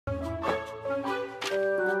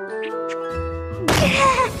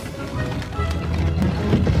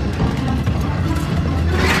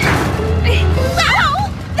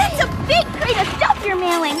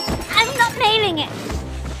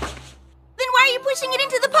rushing it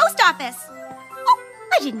into the post office. Oh,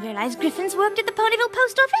 I didn't realize Griffins worked at the Ponyville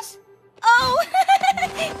post office. Oh,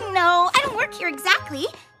 no, I don't work here exactly.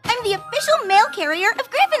 I'm the official mail carrier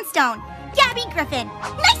of Griffinstone. Gabby Griffin.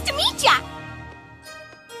 Nice to meet ya!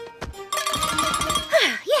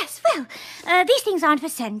 Yes, well, these things aren't for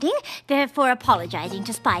sending. They're for apologizing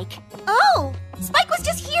to Spike. Oh, Spike was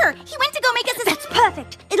just here. He went to go make us his... That's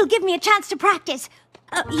perfect. It'll give me a chance to practice.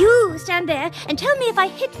 You stand there and tell me if I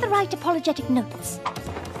hit the right apologetic notes.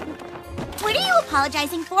 What are you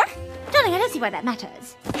apologizing for? Darling, I don't see why that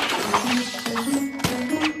matters.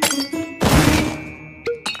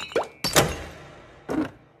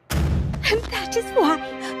 And that is why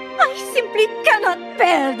I simply cannot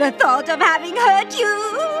bear the thought of having hurt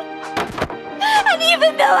you. And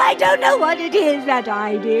even though I don't know what it is that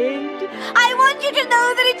I did, I want you to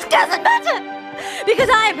know that it doesn't matter. Because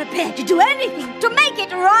I am prepared to do anything to make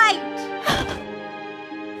it right.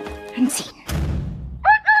 And scene.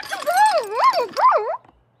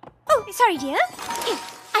 Oh, sorry, dear.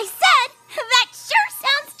 I said, that sure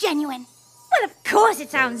sounds genuine. Well, of course it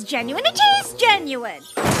sounds genuine. It is genuine.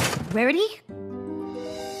 Rarity?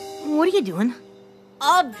 What are you doing?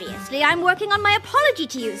 Obviously, I'm working on my apology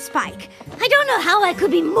to you, Spike. I don't know how I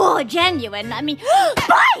could be more genuine. I mean,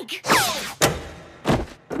 Spike!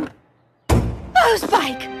 Oh,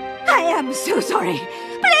 Spike! I am so sorry.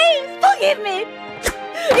 Please forgive me.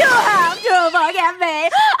 You have to forgive me.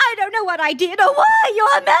 I don't know what I did or why you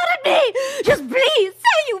are mad at me. Just please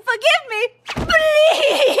say you forgive me.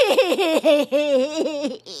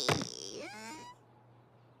 Please.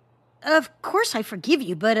 Of course I forgive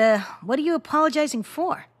you, but, what are you apologizing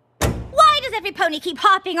for? Why does every pony keep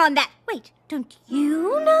harping on that? Wait, don't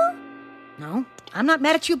you know? No, I'm not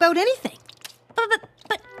mad at you about anything.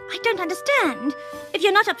 But I don't understand. If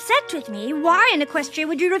you're not upset with me, why in Equestria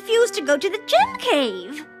would you refuse to go to the gem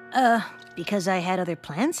cave? Because I had other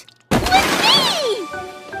plans? With me!